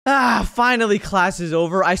Ah, finally class is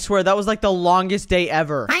over. I swear, that was like the longest day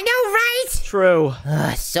ever. I know, right? True.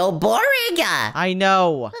 So boring. I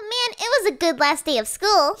know. But man, it was a good last day of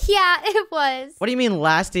school. Yeah, it was. What do you mean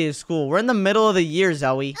last day of school? We're in the middle of the year,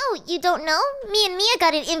 Zoe. Oh, you don't know? Me and Mia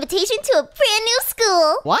got an invitation to a brand new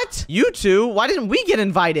school. What? You two? Why didn't we get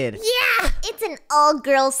invited? Yeah, it's an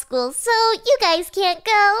all-girls school, so you guys can't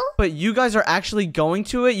go. But you guys are actually going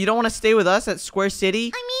to it? You don't want to stay with us at Square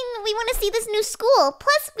City? I mean, we want to see this new school.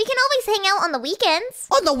 Plus, we can always hang out on the weekends.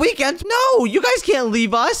 On the weekends? No, you guys can't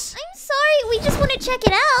leave us. I'm sorry, we just want to check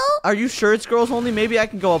it out. Are you sure it's girls only? Maybe I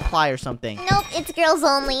can go apply or something. Nope, it's girls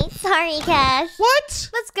only. Sorry, Cash. What?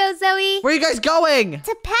 Let's go, Zoe. Where are you guys going?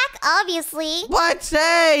 To pack, obviously. What?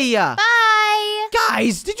 Hey! Bye.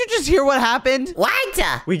 Guys, did you just hear what happened?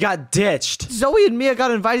 What? We got ditched. Zoe and Mia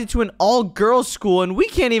got invited to an all-girls school and we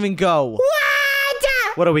can't even go. What?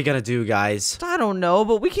 What are we gonna do, guys? I don't know,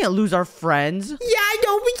 but we can't lose our friends. Yeah, I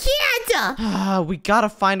know we can't. We gotta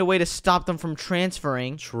find a way to stop them from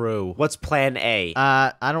transferring. True. What's plan A?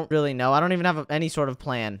 I don't really know. I don't even have any sort of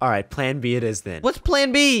plan. All right, plan B it is then. What's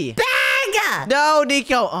plan B? Bag. No,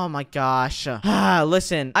 Nico. Oh my gosh.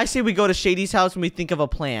 Listen, I say we go to Shady's house and we think of a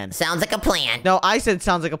plan. Sounds like a plan. No, I said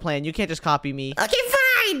sounds like a plan. You can't just copy me. Okay,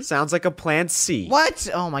 fine. Sounds like a plan C. What?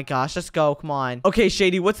 Oh my gosh, let's go. Come on. Okay,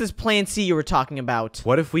 Shady, what's this plan C you were talking about?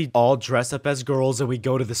 What if we all dress up as girls and we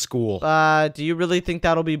go to the school? Do you really think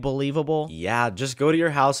that'll be believable? Yeah, just go to your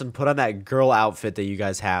house and put on that girl outfit that you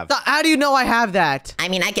guys have. How do you know I have that? I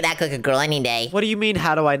mean, I could act like a girl any day. What do you mean,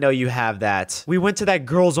 how do I know you have that? We went to that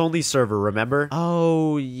girls only server, remember?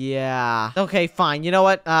 Oh, yeah. Okay, fine. You know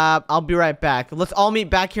what? I'll be right back. Let's all meet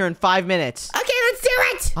back here in 5 minutes. Okay, let's do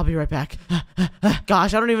it. I'll be right back.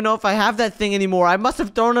 Gosh, I don't even know if I have that thing anymore. I must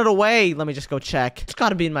have thrown it away. Let me just go check. It's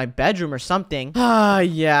gotta be in my bedroom or something.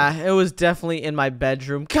 Yeah, it was definitely in my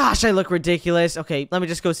bedroom. Gosh, I look ridiculous. Okay, let me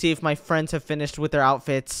just go see if my friends have finished with their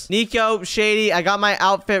outfits. Nico, Shady, I got my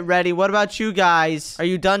outfit ready. What about you guys? Are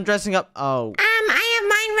you done dressing up? Oh. I have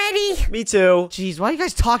mine ready. Me too. Jeez, why are you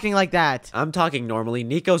guys talking like that? I'm talking normally.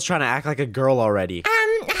 Nico's trying to act like a girl already.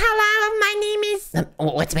 Hello, my name is...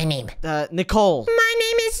 what's my name? Nicole. My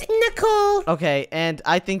name is Nicole. Okay, and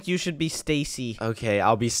I think you should be Stacy. Okay,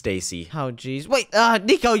 I'll be Stacy. Oh, jeez. Wait,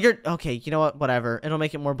 Nico, you're... Okay, you know what? Whatever. It'll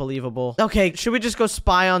make it more believable. Okay, should we just go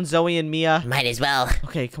spy on Zoe and Mia? Might as well.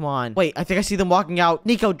 Okay, come on. Wait, I think I see them walking out.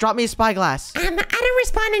 Nico, drop me a spyglass. I don't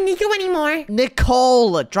respond to Nico anymore.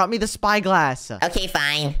 Nicole, drop me the spyglass. Okay,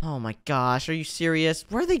 fine. Oh my gosh, are you serious?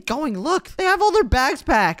 Where are they going? Look, they have all their bags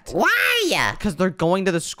packed. Why? Because they're going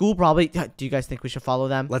to the school probably. Do you guys think we should follow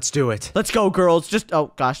them? Let's do it. Let's go, girls. Just,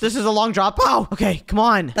 oh gosh, this is a long drop. Oh, okay, come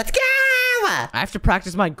on. Let's go. I have to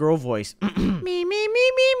practice my girl voice.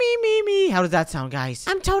 Me. How does that sound, guys?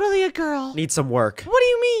 I'm totally a girl. Need some work. What do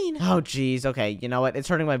you mean? Oh, jeez. Okay, you know what? It's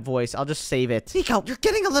hurting my voice. I'll just save it. Nico, you're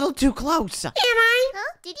getting a little too close. Am I?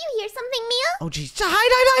 Huh? Did you hear something, Mia? Oh, jeez.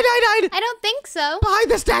 Hide. I don't think so.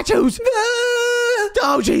 Behind the statues.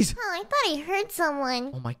 Oh, jeez. Oh, I thought I heard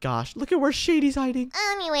someone. Oh, my gosh. Look at where Shady's hiding.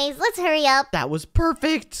 Anyways, let's hurry up. That was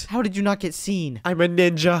perfect. How did you not get seen? I'm a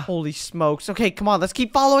ninja. Holy smokes. Okay, come on. Let's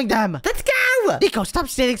keep following them. Let's go. Nico, stop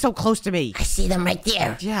standing so close to me. I see them right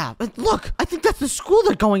there. Yeah, but look. I think that's the school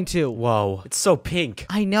they're going to. Whoa, it's so pink.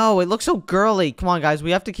 I know. It looks so girly. Come on, guys.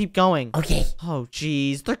 We have to keep going. Okay. Oh,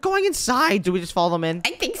 jeez. They're going inside. Do we just follow them in?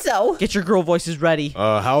 I think so. Get your girl voices ready.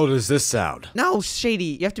 How does this sound? No,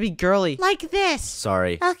 Shady. You have to be girly. Like this.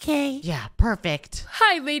 Sorry. Okay. Yeah, perfect.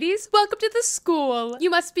 Hi, ladies. Welcome to the school.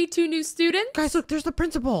 You must be 2 new students. Guys, look. There's the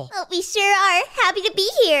principal. Oh, we sure are. Happy to be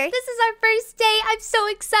here. This is our first day. I'm so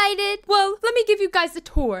excited. Well, let me give you guys a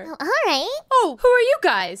tour. Oh, all right. Oh, who are you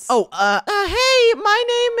guys? Oh, hey. My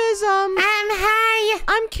name is, Hi.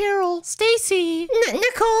 I'm Carol. Stacy.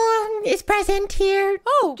 Nicole is present here.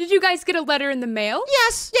 Oh, did you guys get a letter in the mail?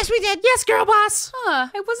 Yes, we did. Yes, girl boss. Huh,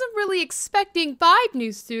 I wasn't really expecting 5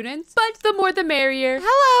 new students, but the more the merrier.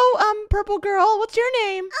 Hello, purple girl. What's your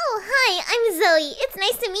name? Oh, hi. I'm Zoe. It's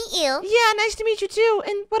nice to meet you. Yeah, nice to meet you too.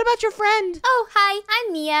 And what about your friend? Oh, hi,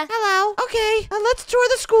 I'm Mia. Hello. Okay, let's tour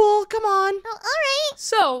the school. Come on. Oh, all right.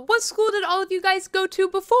 So, what school did all of you guys go to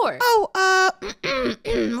before? Oh,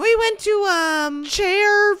 we went to,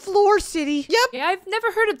 Chair Floor City. Yep. Yeah, I've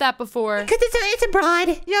never heard of that before. Because it's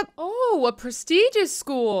abroad. Yep. Oh, a prestigious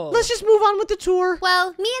school. Let's just move on with the tour.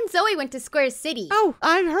 Well, me and Zoe went to Square City. Oh,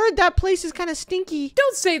 I've heard that place is kind of stinky.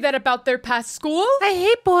 Don't say that about their past school. I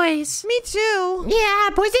hate boys. Me too. Yeah,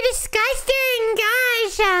 boys are disgusting.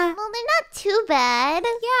 Gosh. Well, they're not too bad.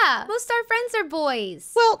 Yeah, most of our friends are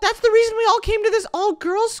boys. Well, that's the reason we all came to this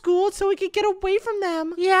all-girls school, so we could get away from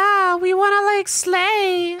them. Yeah, we want to like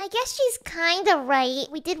slay. I guess she's kind of right.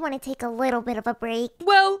 We did want to take a little bit of a break.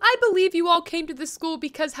 Well, I believe you all came to the school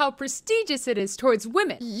because how prestigious it is towards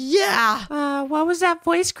women. Yeah. What was that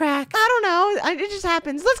voice crack? I don't know. It just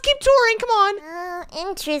happens. Let's keep touring. Come on.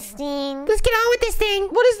 Interesting. Let's get on with this thing.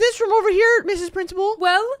 What is this room over here, Mrs. Principal?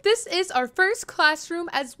 Well, this is our first classroom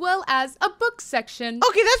as well as a book section.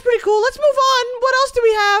 Okay, that's pretty cool. Let's move on. What else do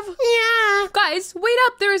we have? Yeah. Guys, wait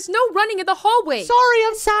up. There is no running in the hallway. Sorry,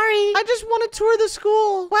 I'm sorry. I just want to tour the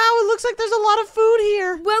school. Wow, it looks like there's a lot of food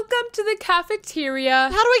here. Welcome to the cafeteria.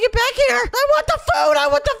 How do I get back here? I want the food. I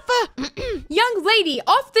want the food. Young lady,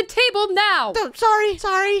 off the table now. Oh,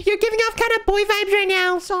 sorry. You're giving off kind of boy vibes right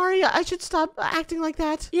now. Sorry, I should stop acting like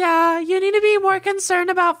that. Yeah, you need to be more concerned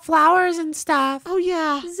about flowers and stuff. Oh,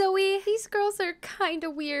 yeah. Zoe, these girls are kind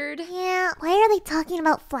of weird. Yeah, why are they talking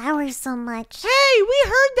about flowers so much? Hey, we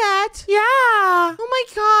heard that. Yeah. Oh, my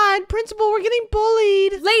God. Principal, we're getting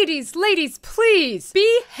bullied. Ladies, please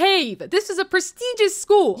behave. This is a prestigious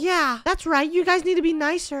school. Yeah, that's right. You guys need to be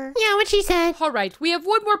nicer. Yeah, what she said. All right, we have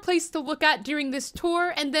one more place to look at during this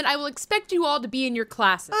tour, and then I will expect you all to be in your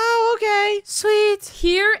classes. Oh, okay. Sweet.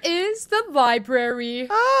 Here is the library.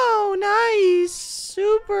 Oh, nice.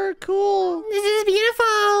 Super cool. This is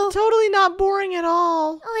beautiful. Totally not boring at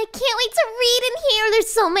all. Oh, I can't wait to read in here. There's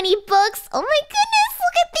so many books. Oh my goodness,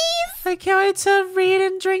 look at these. I can't wait to read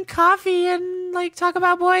and drink coffee and like talk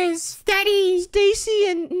about boys. Daddy, Stacy,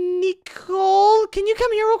 and Nicole, can you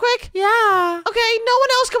come here real quick? Yeah. Okay, no one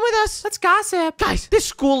else come with us. Let's gossip. Guys, this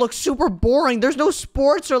school looks super boring. There's no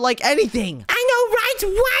sports or like anything. I know, right?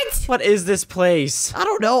 What? What is this place? I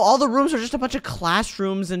don't know. All the rooms are just a bunch of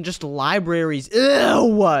classrooms and just libraries. Ew.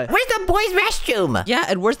 Where's the boys' restroom? Yeah,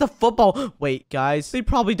 and where's the football? Wait, guys, they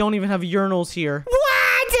probably don't even have urinals here.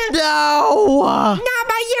 What? No! Not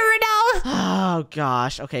my urinal. Oh,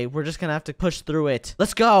 gosh. Okay, we're just gonna have to push through it.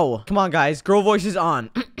 Let's go. Come on, guys. Girl voices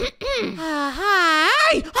on.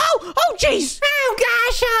 Hi! Oh, jeez! Oh,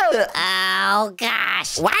 gosh. Oh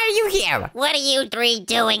gosh. Why are you here? What are you three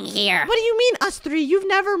doing here? What do you mean, us three? You've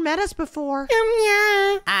never met us before.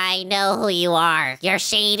 Yeah. I know who you are. You're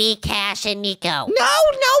Shady, Cash, and Nico. No,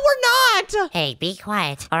 we're not! Hey, be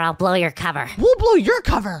quiet or I'll blow your cover. We'll blow your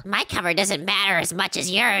cover. My cover doesn't matter as much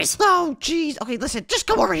as yours. Oh, jeez. Okay, listen, just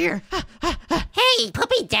come over here. Hey, put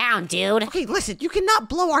me down, dude. Okay, listen, you cannot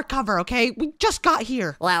blow our cover, okay? We just got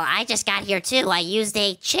here. Well, I just got here too. I used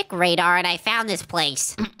a chick radar and I found this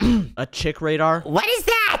place. A chick radar? What is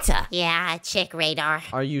that? Yeah, a chick radar.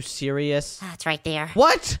 Are you serious? It's right there.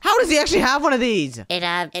 What? How does he actually have one of these?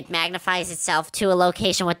 It magnifies itself to a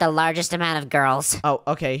location with the largest amount of girls. Oh,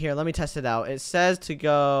 okay, here, let me test it out. It says to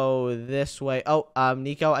go this way. Oh,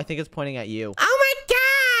 Nico, I think it's pointing at you. Oh my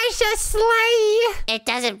gosh, a sleigh. It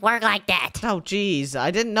doesn't work like that. Oh, geez,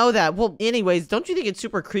 I didn't know that. Well, anyways, don't you think it's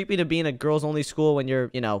super creepy to be in a girls-only school when you're,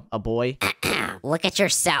 a boy? Look at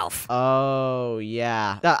yourself. Oh,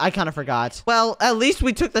 yeah. I kind of forgot. Well, at least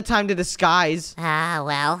we took the time to disguise.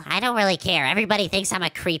 Well, I don't really care. Everybody thinks I'm a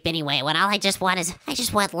creep anyway, when all I just want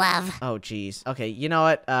love. Oh, geez. Okay, you know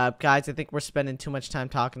what, guys, I think we're spending too much time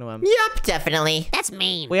talking to him. Yup, definitely. That's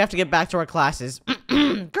mean. We have to get back to our classes.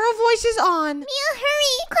 Girl voices on. Mia,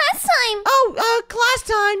 hurry! Class time! Oh, class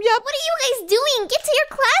time. Yep. What are you guys doing? Get to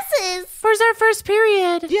your classes! Where's our first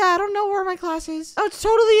period? Yeah, I don't know where my class is. Oh, it's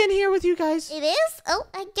totally in here with you guys. It is? Oh,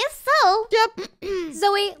 I guess so. Yep.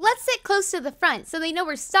 Zoe, let's sit close to the front so they know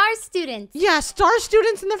we're star students. Yeah, star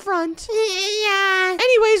students in the front. Yeah.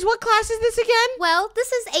 Anyways, what class is this again? Well,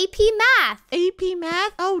 this is AP Math. AP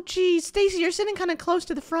Math? Oh, geez. Stacy, you're sitting kind of close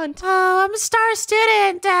to the front. Oh, I'm a star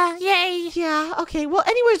student. Yay. Yeah, okay. Well,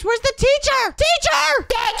 anyways, where's the teacher? Teacher!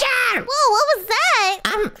 Teacher! Whoa, what was that?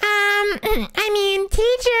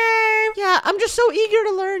 Teacher. Yeah, I'm just so eager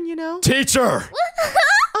to learn, Teacher!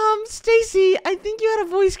 Stacy, I think you had a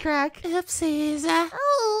voice crack. Oopsies.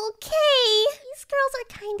 Oh, okay. These girls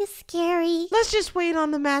are kind of scary. Let's just wait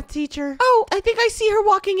on the math teacher. Oh, I think I see her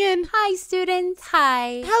walking in. Hi, students.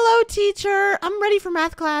 Hi. Hello, teacher. I'm ready for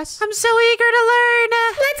math class. I'm so eager to learn.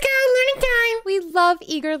 Let's go, learning time. We love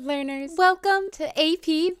eager learners. Welcome to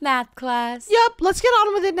AP Math class. Yep, let's get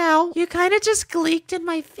on with it now. You kind of just gleeked in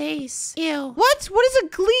my face. Ew. What? What is a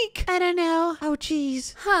gleek? I don't know. Oh,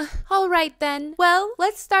 jeez. Huh. All right then. Well,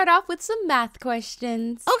 let's start off with some math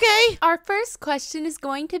questions. Okay. Our first question is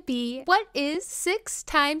going to be, what is 6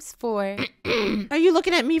 times times 4? Are you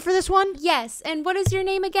looking at me for this one? Yes, and what is your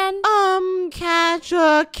name again? Carol?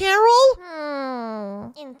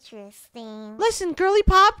 Interesting. Listen, Girly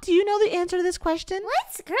Pop, do you know the answer to this question?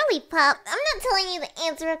 What's Girly Pop? I'm not telling you the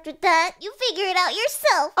answer after that. You figure it out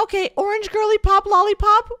yourself. Okay, Orange Girly Pop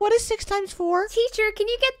Lollipop, what is 6 times 4? Teacher, can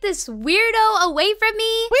you get this weirdo away from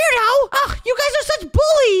me? Weirdo! Ugh, you guys are such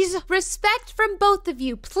bullies! Respect from both of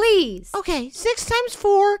you, please. Okay, 6 times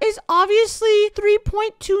 4 is obviously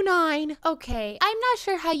 3.29. Okay, I'm not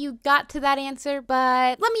sure how you got to that answer,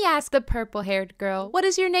 but let me ask the purple-haired girl. What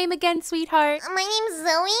is your name again, sweetheart? My name's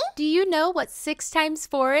Zoe. Do you know what 6 times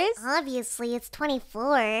 4 is? Obviously, it's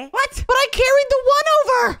 24. What? But I carried the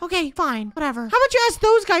 1 over! Okay, fine, whatever. How about you ask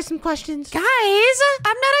those guys some questions? Guys,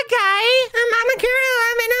 I'm not a guy. I'm a girl.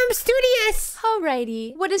 I'm studious.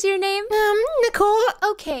 Alrighty. What is your name? Nicole.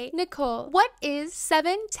 Okay, Nicole. What is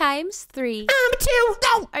 7 times 3? 2.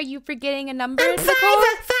 No. Are you forgetting a number, I'm Nicole?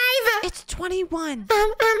 5. It's 21.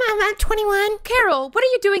 I'm 21. Carol, what are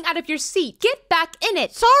you doing out of your seat? Get back in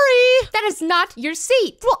it. Sorry! That is not your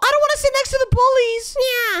seat. Well, I don't want to sit next to the bullies.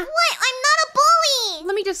 Yeah. What? I'm not a bully.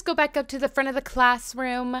 Let me just go back up to the front of the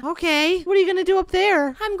classroom. Okay, what are you gonna do up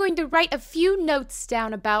there? I'm going to write a few notes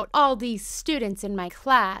down about all these students in my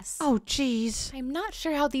class. Oh, jeez. I'm not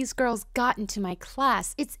sure how these girls got into my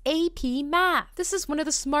class. It's AP Math. This is one of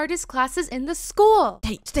the smartest classes in the school.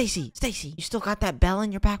 Hey, Stacy, you still got that bell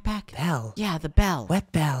in your backpack? Bell. Yeah, the bell.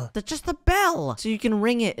 What bell? Just the bell. So you can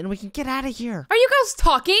ring it and we can get out of here. Are you girls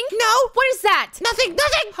talking? No! What is that? Nothing!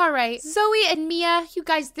 All right, Zoe and Mia, you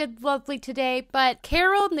guys did lovely today, but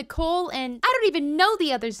Carol, Nicole, and I don't even know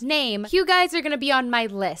the other's name. You guys are gonna be on my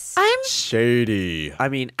list. Shady.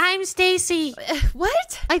 I'm Stacy.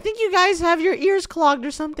 What? I think you guys have your ears clogged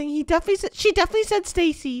or something. She definitely said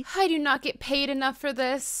Stacy. I do not get paid enough for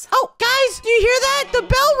this. Oh, guys, do you hear that? The bell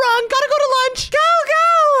rung. Gotta go to lunch. Go!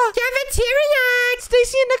 Cafeteria.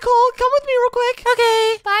 Stacy and Nicole, come with me real quick.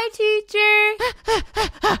 Okay. Bye, teacher.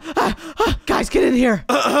 Guys, get in here.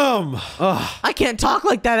 Ugh, I can't talk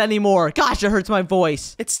like that anymore. Gosh, it hurts my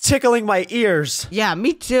voice. it's tickling my ears. Yeah,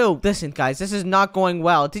 me too. Listen, guys, this is not going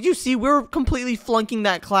well. Did you see? We're completely flunking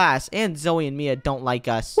that class, and Zoe and Mia don't like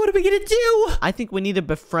us. What are we gonna do? I think we need to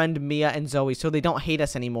befriend Mia and Zoe so they don't hate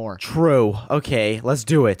us anymore. True. Okay, let's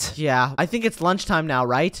do it. Yeah, I think it's lunchtime now,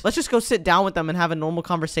 right? Let's just go sit down with them and have a normal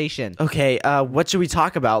conversation. Okay, what should we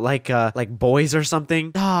talk about? Like boys or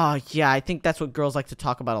something? Oh, yeah, I think that's what girls like to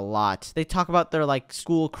talk about a lot. They talk about their, like,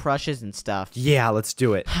 school crushes and stuff. Yeah, let's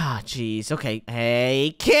do it. Ah, jeez. Okay.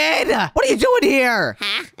 Hey, kid! What are you doing here?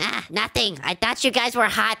 Huh? Nothing. I thought you guys were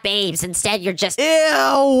hot babes. Instead, you're just... Ew!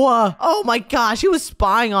 Oh my gosh, he was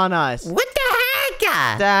spying on us. What the heck?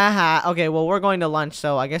 Okay, well, we're going to lunch,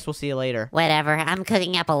 so I guess we'll see you later. Whatever. I'm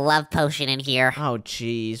cooking up a love potion in here. Oh,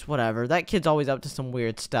 jeez, whatever. That kid's always up to some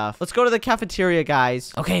weird stuff. Let's go to the cafeteria,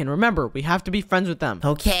 guys. Okay, and remember, we have to be friends with them.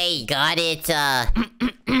 Okay, got it.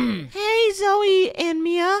 Hey, Zoe and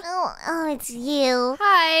Mia. Oh, it's you.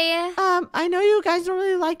 Hi. I know you guys don't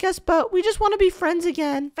really like us, but we just want to be friends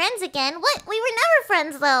again. Friends again? What? We were never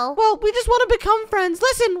friends, though. Well, we just want to become friends.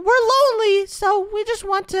 Listen, we're lonely, so we just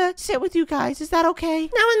want to sit with you guys. Is that okay? I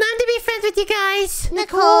would love to be friends with you guys.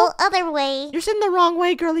 Nicole, other way. You're sitting the wrong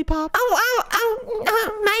way, girly pop. Oh,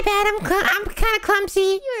 my bad. I'm kind of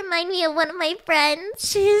clumsy. You remind me of one of my friends.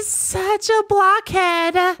 She's such a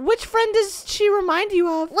blockhead. Which friend does she remind you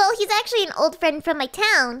of? Well, he's actually an old friend from my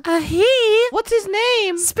town. He? What's his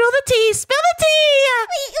name? Spill the tea. Spill the tea.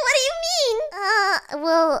 Wait, what do you mean?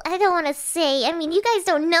 Well, I don't want to say. I mean, you guys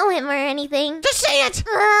don't know him or anything. Just say it!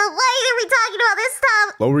 Why are we talking about this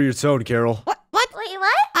stuff? Lower your tone, Carol. What? Wait,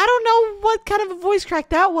 what? I don't know what kind of a voice crack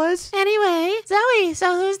that was. Anyway, Zoe,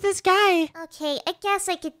 so who's this guy? Okay, I guess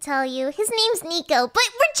I could tell you. His name's Nico, but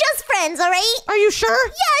we're just friends, alright? Are you sure?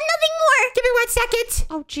 Yeah, nothing more. Give me 1 second.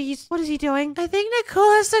 Oh, jeez. What is he doing? I think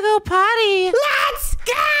Nicole has to go potty. Let's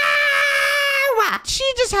go! She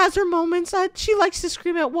just has her moments. She likes to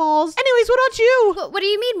scream at walls. Anyways, what about you? What do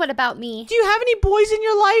you mean, what about me? Do you have any boys in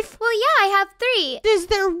your life? Well, yeah, I have 3. Is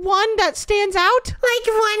there one that stands out? Like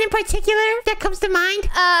one in particular that comes to mind?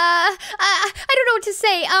 I don't know what to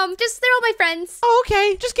say. Just, they're all my friends. Oh,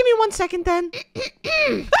 okay. Just give me 1 second then.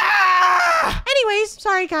 Anyways,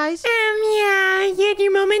 sorry guys. Yeah, you had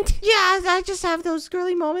your moment. Yeah, just have those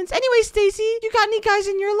girly moments. Anyway, Stacy, you got any guys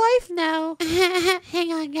in your life? No.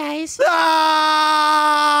 Hang on, guys.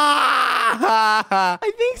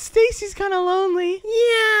 I think Stacy's kind of lonely.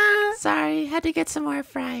 Yeah. Sorry, had to get some more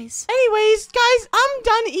fries. Anyways, guys, I'm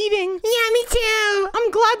done eating. Yeah, me too.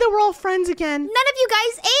 I'm glad that we're all friends again. None of you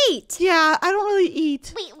guys ate. Yeah, I don't really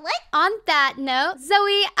eat. Wait, what? On that note,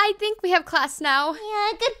 Zoe, I think we have class now.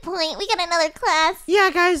 Yeah, good point. We got another class. Yeah,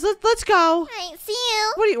 guys, let's go. All right, see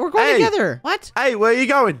you. What are you, we're going Hey. together. What? Hey, where are you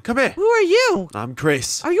going? Come here. Who are you? I'm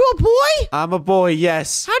Chris. Are you a boy? I'm a boy,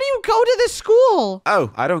 yes. How do you go to this school?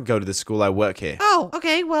 Oh, I don't go to the school. I work here. Oh,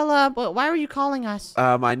 okay. Well, why were you calling us?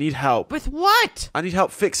 I need help. With what? I need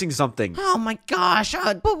help fixing something. Oh my gosh,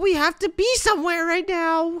 but we have to be somewhere right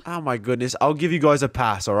now. Oh my goodness. I'll give you guys a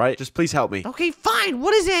pass, all right? Just please help me. Okay, fine.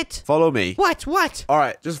 What is it? Follow me. What? What? All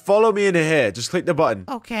right, just follow me into here. Just click the button.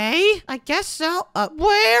 Okay, I guess so.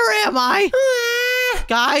 Where am I?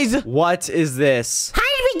 Guys, What is this? How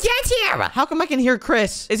did we get here? how come I can hear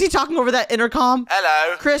Chris? Is he talking over that intercom?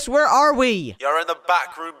 Hello. Chris, where are we? You're in the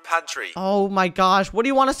back room pantry. Oh my gosh, what do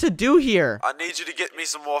you want us to do here? I need you to get me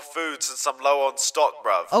some more food since I'm low on stock,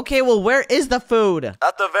 bruv. Okay, well, where is the food?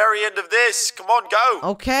 At the very end of this. Come on, go.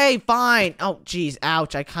 Okay, fine. Oh, geez,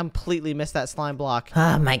 ouch. I completely missed that slime block.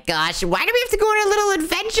 Oh my gosh, why do we have to go on a little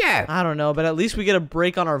adventure? I don't know, but at least we get a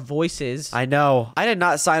break on our voices. I know. I did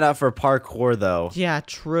not sign up for parkour, though. Yeah,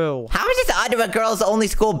 true. How is this under a girls only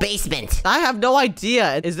school basement? I have no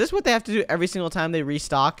idea. Is this what they have to do every single time they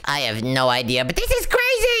restock? I have no idea, but this is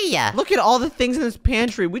crazy! Look at all the things in this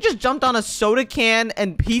pantry. We just jumped on a soda can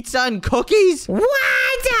and pizza and cookies. What?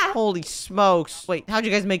 Holy smokes. Wait, how'd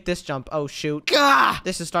you guys make this jump? Oh, shoot. Gah!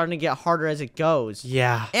 This is starting to get harder as it goes.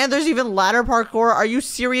 Yeah. And there's even ladder parkour. Are you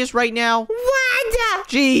serious right now? What?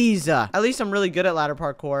 Jeez. At least I'm really good at ladder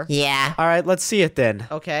parkour. Yeah. All right, let's see it then.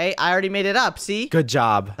 Okay, I already made it up, see? Good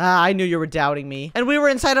job. I knew you were doubting me. And we were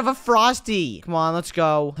inside of a Frosty. Come on, let's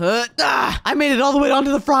go. I made it all the way down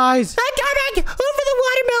to the fries. I'm coming! Over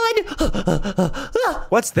the watermelon!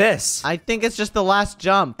 What's this? I think it's just the last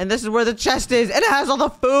jump. And this is where the chest is. And it has all the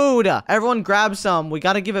food. Everyone grab some. We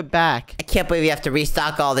gotta give it back. I can't believe you have to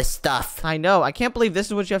restock all this stuff. I know. I can't believe this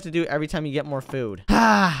is what you have to do every time you get more food.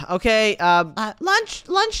 Okay,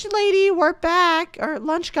 lunch lady, we're back. Or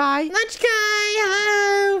lunch guy. Lunch guy,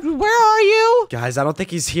 hello! Where are you? Guys, I don't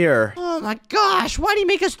think he's here. Oh my gosh, why do you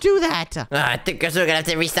make us do that? I think we're gonna have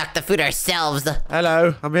to restock the food ourselves.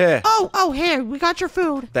 Hello, I'm here. Oh, here, we got your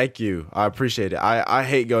food. Thank you. I appreciate it. I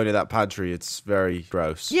hate going to that pantry. It's very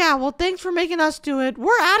gross. Yeah, well, thanks for making us do it.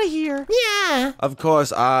 We're out of here. Yeah. Of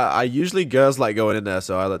course, I usually girls like going in there,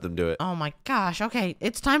 so I let them do it. Oh my gosh, okay,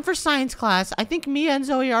 it's time for science class. I think Mia and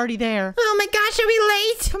Zoe are already there. Oh my gosh, are we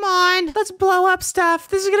late? Come on. Let's blow up stuff.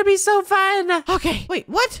 This is gonna be so fun. Okay, wait,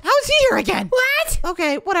 what? How is he here again? What?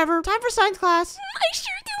 Okay, whatever. Time for science class. I sure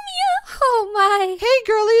do, Mia. Oh my. Hey,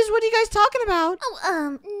 girlies, what are you guys talking about?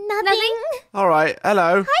 Oh, nothing. Nothing? All right,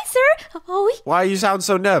 hello. Hi, sir. Oh, Why you sound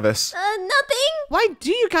so nervous? Nothing. Why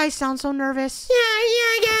do you guys sound so nervous? Yeah.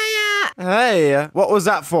 Hey, what was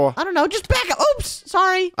that for? I don't know, just back up. Oops,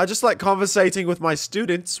 sorry. I just like conversating with my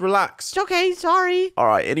students. Relax. It's okay, sorry. All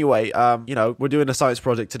right, anyway, you know, we're doing a science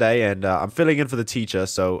project today, and I'm filling in for the teacher,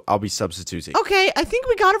 so I'll be substituting. Okay, I think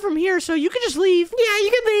we got it from here, so you can just leave. Yeah,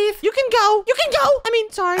 you can leave. You can go. You can go. I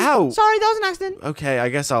mean, sorry. Ow. Sorry, that was an accident. Okay, I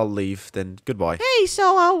guess I'll leave, then goodbye. Hey,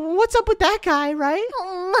 so, what's up with that guy, right?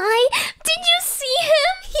 Oh my. did you see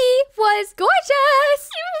him? He was gorgeous.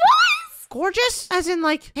 He was. Gorgeous? As in,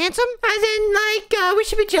 like, handsome? As in, like, we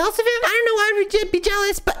should be jealous of him? I don't know why we should be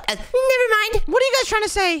jealous, but never mind. What are you guys trying to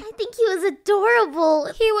say? I think he was adorable.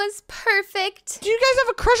 He was perfect. Do you guys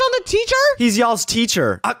have a crush on the teacher? He's y'all's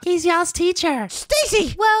teacher. He's y'all's teacher.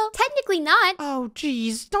 Stacy! Well, technically not. Oh,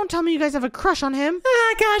 jeez. Don't tell me you guys have a crush on him.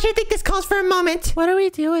 Oh gosh, I think this calls for a moment. What are we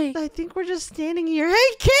doing? I think we're just standing here.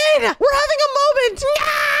 Hey, kid! We're having a moment!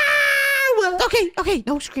 Okay,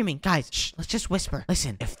 no screaming. Guys, shh, let's just whisper.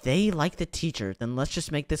 Listen, if they like the teacher, then let's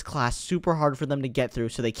just make this class super hard for them to get through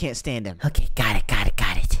so they can't stand him. Okay, got it.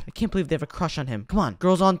 I can't believe they have a crush on him. Come on,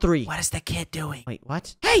 girls on 3. What is the kid doing? Wait,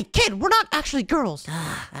 what? Hey, kid, we're not actually girls.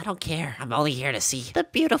 I don't care. I'm only here to see the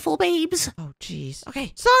beautiful babes. Oh, jeez.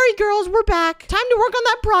 Okay, sorry, girls, we're back. Time to work on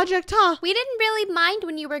that project, huh? We didn't really mind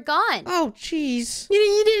when you were gone. Oh, jeez.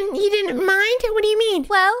 You didn't mind? What do you mean?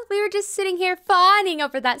 Well, we were just sitting here fawning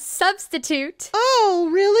over that substitute. Oh,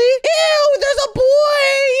 really? Ew, there's a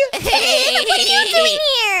boy! What are you doing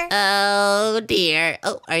here? Oh dear.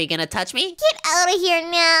 Oh, are you gonna touch me? Get out of here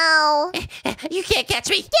now. You can't catch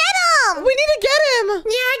me. Get him. We need to get him.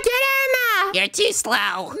 Yeah, get him! You're too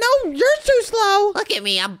slow. No, you're too slow. Look at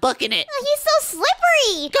me, I'm booking it. He's so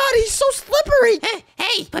slippery. God, he's so slippery.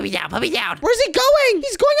 Hey, put me down, put me down. Where's he going?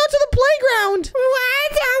 He's going out to the playground.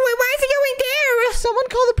 What? Why is he going there? Someone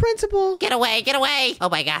call the principal. Get away, get away. Oh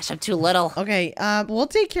my gosh, I'm too little. Okay, we'll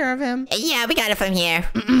take care of him. Yeah, we got it from here.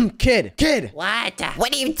 Kid, What?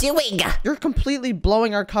 What are you doing? you're completely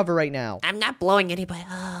blowing our cover right now. I'm not blowing anybody.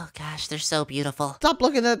 Oh gosh, they're so beautiful. Stop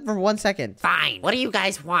looking at that for 1 second. Fine. What do you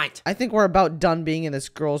guys want? I think we're about done being in this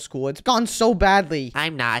girls' school. It's gone so badly.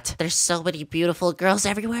 I'm not. There's so many beautiful girls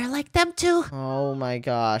everywhere like them too. Oh my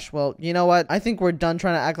gosh. Well, you know what? I think we're done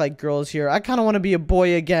trying to act like girls here. I kind of want to be a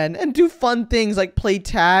boy again and do fun things like play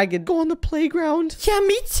tag and go on the playground. Yeah,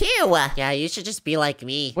 me too. Yeah, you should just be like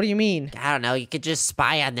me. What do you mean? I don't know, you could just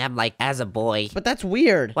spy on them like as a boy. But that's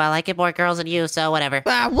weird. Well, I get more girls than you, so whatever.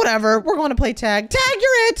 Whatever. We're going to play tag. Tag,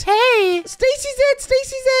 you're it. Hey. Stacy's it.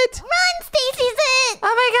 Stacy's it. Run, Stacy's it.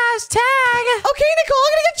 Oh my gosh, tag! Okay, Nicole,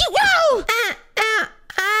 I'm going to get you. Wow.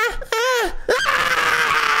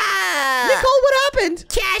 Nicole, what happened?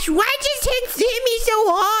 Cash, why just hit me so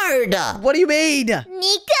hard? What do you mean? Nico?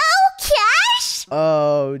 Cash?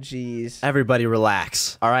 Oh, jeez. Everybody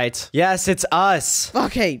relax. All right. Yes, it's us.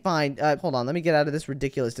 Okay, fine. Hold on. Let me get out of this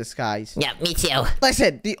ridiculous disguise. Yeah, me too.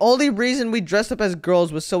 Listen, the only reason we dressed up as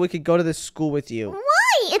girls was so we could go to this school with you. Why?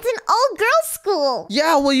 It's an all-girls school.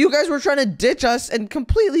 Yeah, well, you guys were trying to ditch us and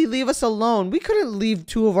completely leave us alone. We couldn't leave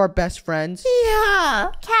two of our best friends.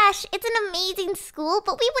 Yeah. Cash, it's an amazing school,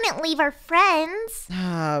 but we wouldn't leave our friends.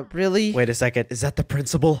 Really? Wait a second. Is that the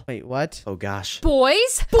principal? Wait, what? Oh gosh.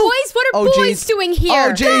 Boys? Boys, what are Oh, boys jeez. doing here?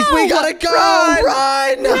 Oh, jeez, we gotta go!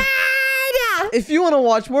 Run! Run! If you want to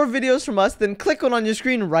watch more videos from us, then click one on your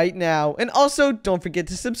screen right now. And also, don't forget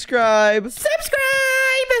to subscribe. Subscribe!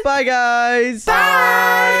 Bye, guys.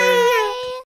 Bye!